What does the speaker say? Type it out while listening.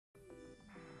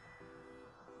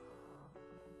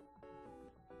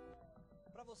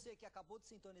você que acabou de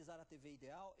sintonizar a TV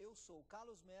Ideal, eu sou o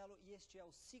Carlos Melo e este é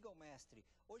o Siga o Mestre.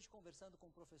 Hoje conversando com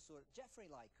o professor Jeffrey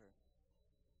Liker.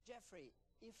 Jeffrey,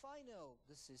 if I know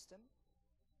the system,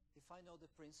 if I know the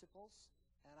principles,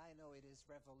 and I know it is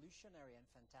revolutionary and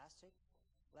fantastic,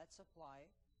 let's apply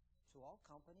to all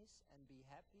companies and be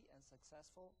happy and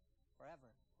successful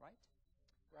forever, right?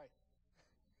 Right.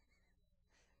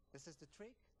 This is the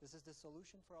trick? This is the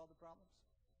solution for all the problems?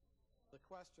 The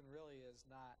question really is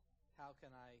not how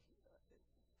can I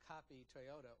copy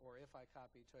Toyota, or if I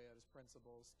copy Toyota's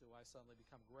principles, do I suddenly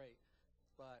become great?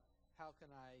 But how can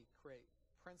I create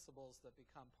principles that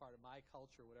become part of my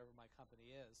culture, whatever my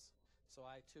company is, so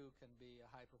I too can be a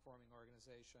high-performing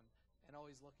organization and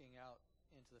always looking out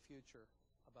into the future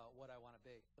about what I want to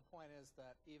be. The point is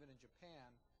that even in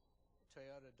Japan,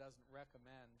 Toyota doesn't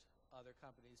recommend other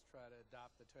companies try to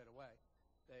adopt the Toyota way.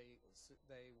 They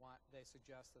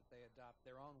suggest that they adopt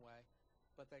their own way,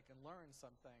 but they can learn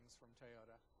some things from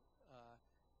Toyota,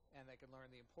 and they can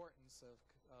learn the importance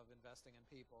of investing in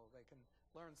people. They can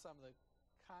learn some of the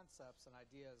concepts and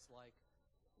ideas like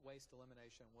waste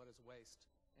elimination. What is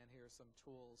waste? And here's some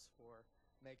tools for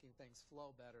making things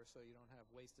flow better so you don't have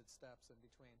wasted steps in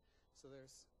between. So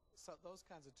there's those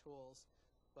kinds of tools,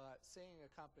 but seeing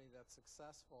a company that's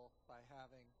successful by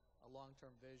having a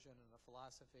long-term vision and a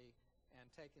philosophy and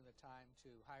taking the time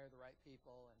to hire the right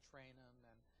people and train them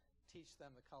and teach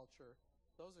them the culture,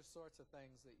 those are sorts of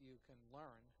things that you can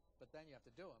learn, but then you have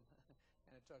to do them.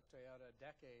 And it took Toyota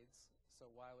decades, so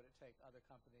why would it take other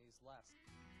companies less?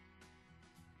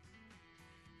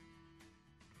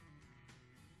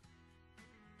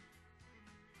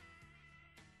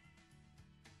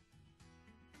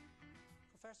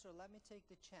 Professor, let me take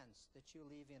the chance that you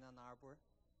live in Ann Arbor,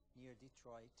 near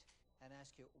Detroit, and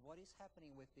ask you, what is happening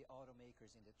with the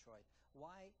automakers in Detroit?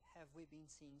 Why have we been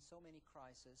seeing so many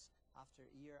crises after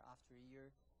year?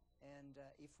 And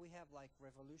if we have like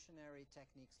revolutionary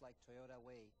techniques like Toyota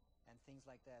Way and things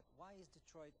like that, why is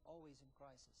Detroit always in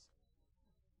crisis?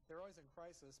 They're always in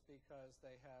crisis because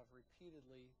they have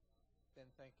repeatedly been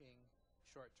thinking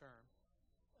short term.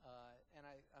 And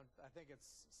I think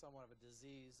it's somewhat of a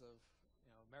disease of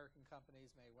American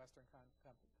companies, maybe Western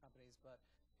companies, but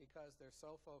because they're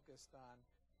so focused on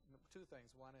two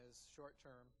things. One is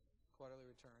short-term quarterly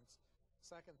returns.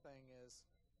 Second thing is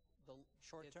the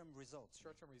short-term results.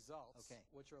 Short-term results, okay,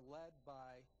 which are led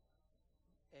by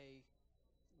a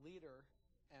leader,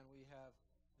 and we have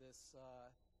this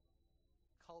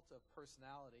cult of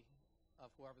personality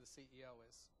of whoever the CEO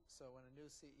is. So when a new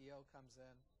CEO comes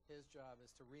in, his job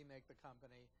is to remake the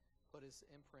company, put his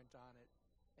imprint on it,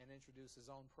 and introduce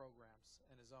his own programs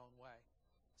in his own way.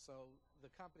 So the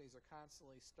companies are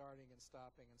constantly starting and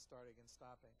stopping and starting and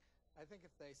stopping. I think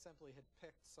if they simply had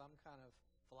picked some kind of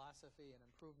philosophy and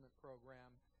improvement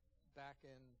program back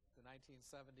in the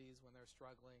 1970s when they're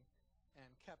struggling and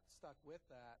kept stuck with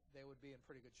that, they would be in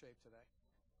pretty good shape today.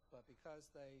 But because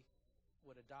they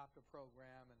would adopt a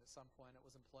program, and at some point it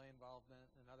was employee involvement,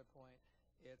 and another point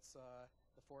it's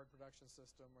the Ford production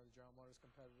system or the General Motors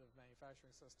competitive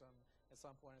manufacturing system, at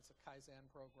some point it's a Kaizen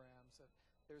program. So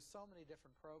there's so many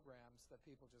different programs that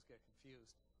people just get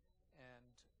confused, and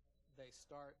they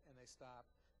start and they stop.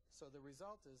 So the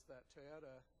result is that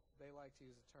Toyota, they like to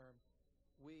use the term,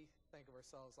 we think of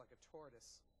ourselves like a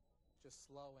tortoise, just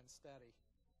slow and steady,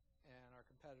 and our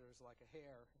competitors like a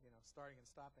hare, starting and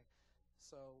stopping.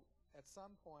 So at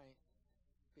some point,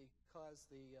 because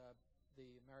the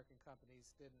American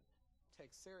companies didn't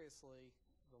take seriously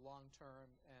the long term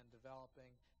and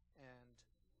developing and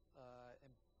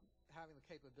having the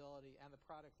capability and the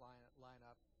product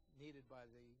lineup needed by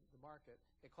the market,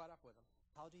 it caught up with them.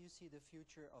 How do you see the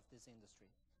future of this industry?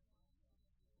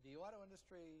 The auto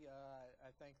industry,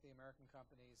 I think the American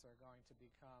companies are going to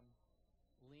become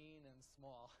lean and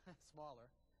smaller.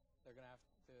 They're going to have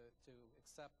to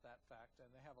accept that fact,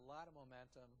 and they have a lot of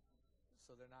momentum,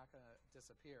 so they're not going to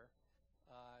disappear.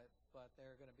 But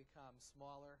they're going to become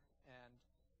smaller, and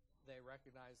they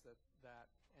recognize that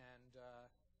and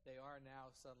they are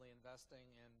now suddenly investing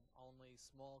in only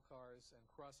small cars and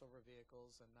crossover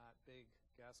vehicles and not big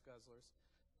gas guzzlers.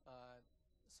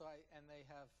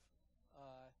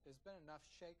 There's been enough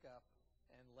shakeup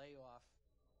and layoff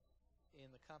in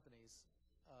the companies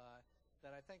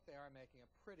that I think they are making a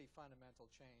pretty fundamental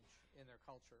change in their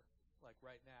culture, like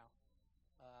right now.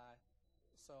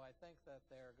 So I think that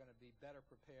they're going to be better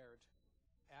prepared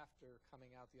after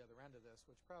coming out the other end of this,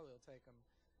 which probably will take them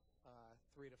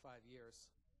 3 to 5 years,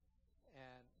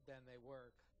 and then they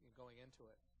were going into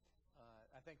it.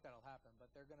 I think that'll happen, but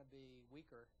they're going to be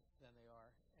weaker than they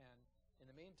are. And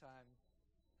in the meantime,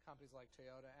 companies like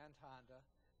Toyota and Honda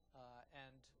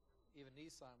and even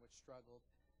Nissan, which struggled,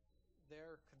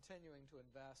 they're continuing to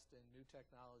invest in new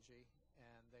technology,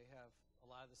 and they have a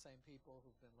lot of the same people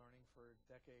who've been learning for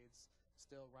decades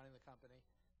still running the company.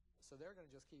 So they're going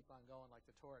to just keep on going like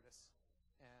the tortoise.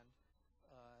 And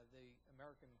the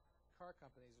American car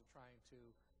companies are trying to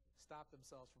stop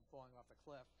themselves from falling off the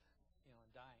cliff, and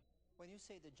dying. When you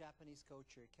say the Japanese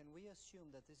culture, can we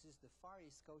assume that this is the Far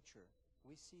East culture?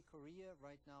 We see Korea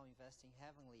right now investing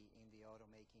heavily in the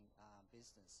automaking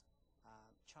business.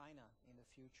 China in the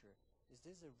future. Is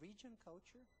this a region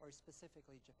culture or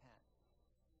specifically Japan?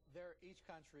 Each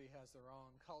country has their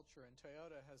own culture, and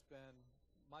Toyota has been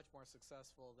much more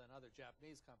successful than other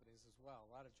Japanese companies as well.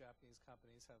 A lot of Japanese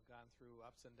companies have gone through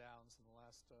ups and downs in the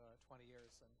last 20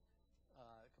 years, and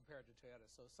compared to Toyota.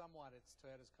 So somewhat it's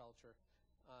Toyota's culture.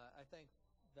 I think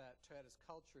that Toyota's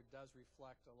culture does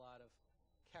reflect a lot of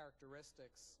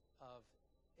characteristics of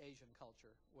Asian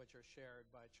culture, which are shared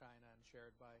by China and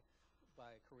shared by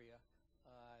Korea.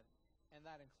 And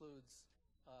that includes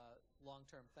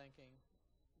long-term thinking.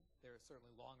 They're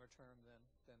certainly longer term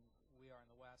than we are in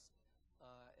the West.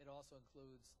 It also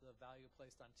includes the value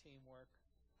placed on teamwork.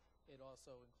 It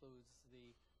also includes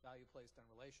the value placed on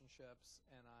relationships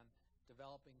and on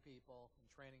developing people and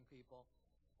training people,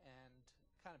 and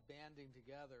kind of banding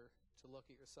together to look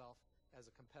at yourself as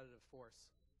a competitive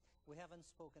force. We haven't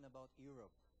spoken about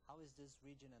Europe. How is this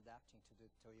region adapting to the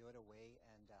Toyota way,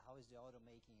 and how is the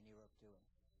automaking in Europe doing?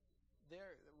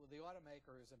 The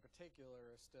automakers in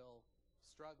particular are still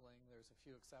struggling. There's a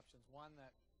few exceptions. One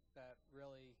that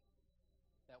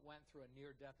went through a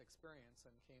near-death experience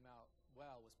and came out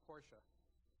well was Porsche.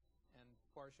 And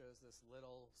Porsche is this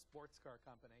little sports car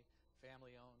company,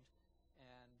 family-owned,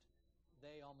 and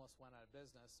they almost went out of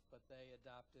business, but they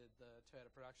adopted the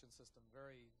Toyota production system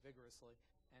very vigorously,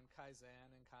 and Kaizen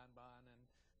and Kanban and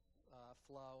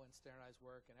flow and standardized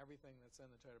work and everything that's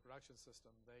in the Toyota production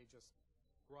system, they just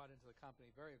brought into the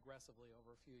company very aggressively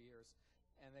over a few years,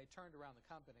 and they turned around the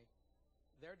company.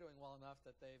 They're doing well enough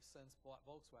that they've since bought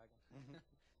Volkswagen.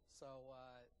 So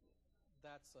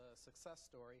that's a success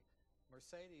story.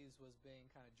 Mercedes was being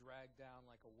kind of dragged down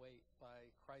like a weight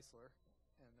by Chrysler,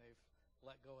 and they've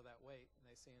let go of that weight, and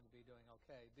they seem to be doing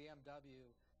okay.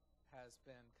 BMW has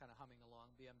been kind of humming along.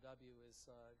 BMW has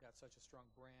got such a strong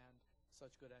brand,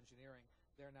 such good engineering.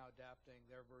 They're now adapting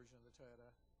their version of the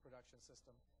Toyota production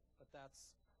system, but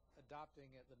that's adopting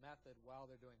the method while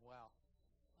they're doing well.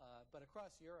 But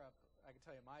across Europe, I can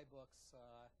tell you my books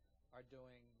are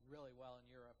doing really well in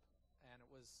Europe, and it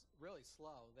was really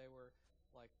slow. They were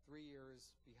like 3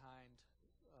 years behind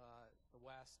the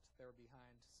West. They were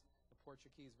behind the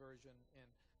Portuguese version in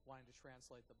wanting to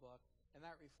translate the book, and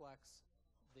that reflects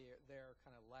their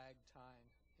kind of lag time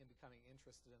in becoming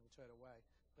interested in the Toyota way.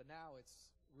 But now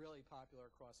it's really popular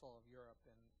across all of Europe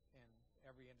in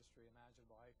every industry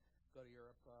imaginable. I go to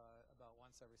Europe about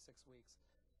once every 6 weeks.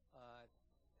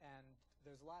 And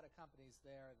there's a lot of companies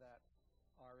there that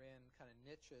are in kind of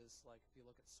niches, like if you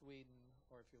look at Sweden,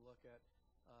 or if you look at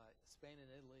Spain and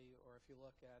Italy, or if you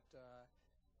look at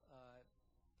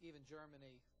even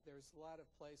Germany, there's a lot of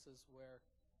places where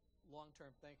long-term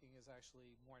thinking is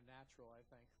actually more natural, I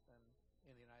think, than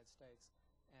in the United States,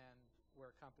 and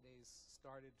where companies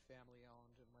started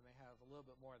family-owned, and when they have a little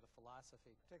bit more of the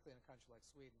philosophy, particularly in a country like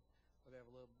Sweden, where they have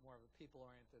a little more of a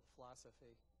people-oriented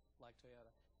philosophy like Toyota,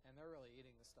 and they're really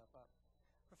eating this stuff up.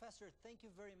 Professor, thank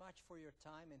you very much for your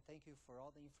time, and thank you for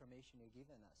all the information you've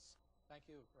given us. Thank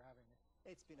you for having me.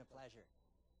 It's been a pleasure.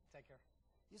 Take care.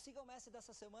 E o Siga o Mestre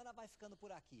dessa semana vai ficando por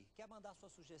aqui. Quer mandar sua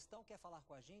sugestão, quer falar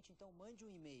com a gente? Então mande um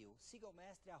e-mail,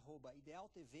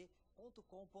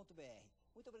 sigaomestre@idealtv.com.br.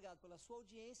 Muito obrigado pela sua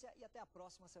audiência e até a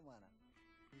próxima semana.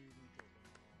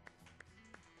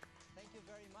 Thank you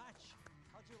very much.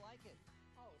 How do you like it?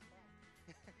 Oh, it's fine.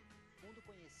 O mundo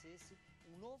conhecesse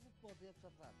um novo poder. Tá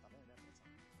vendo? Presta atenção.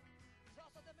 It's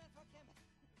also the man for campaign.